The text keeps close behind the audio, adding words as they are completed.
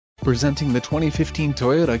Presenting the 2015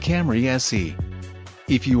 Toyota Camry SE.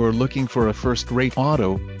 If you are looking for a first-rate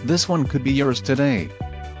auto, this one could be yours today.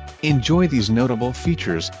 Enjoy these notable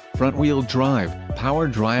features: front-wheel drive, power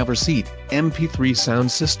driver seat, MP3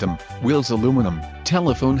 sound system, wheels aluminum,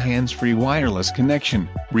 telephone hands-free wireless connection,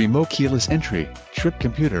 remote keyless entry, trip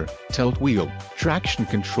computer, tilt wheel, traction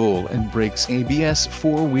control and brakes, ABS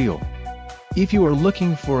 4-wheel. If you are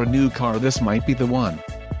looking for a new car, this might be the one.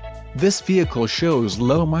 This vehicle shows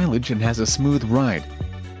low mileage and has a smooth ride.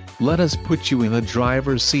 Let us put you in the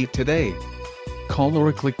driver's seat today. Call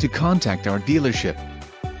or click to contact our dealership.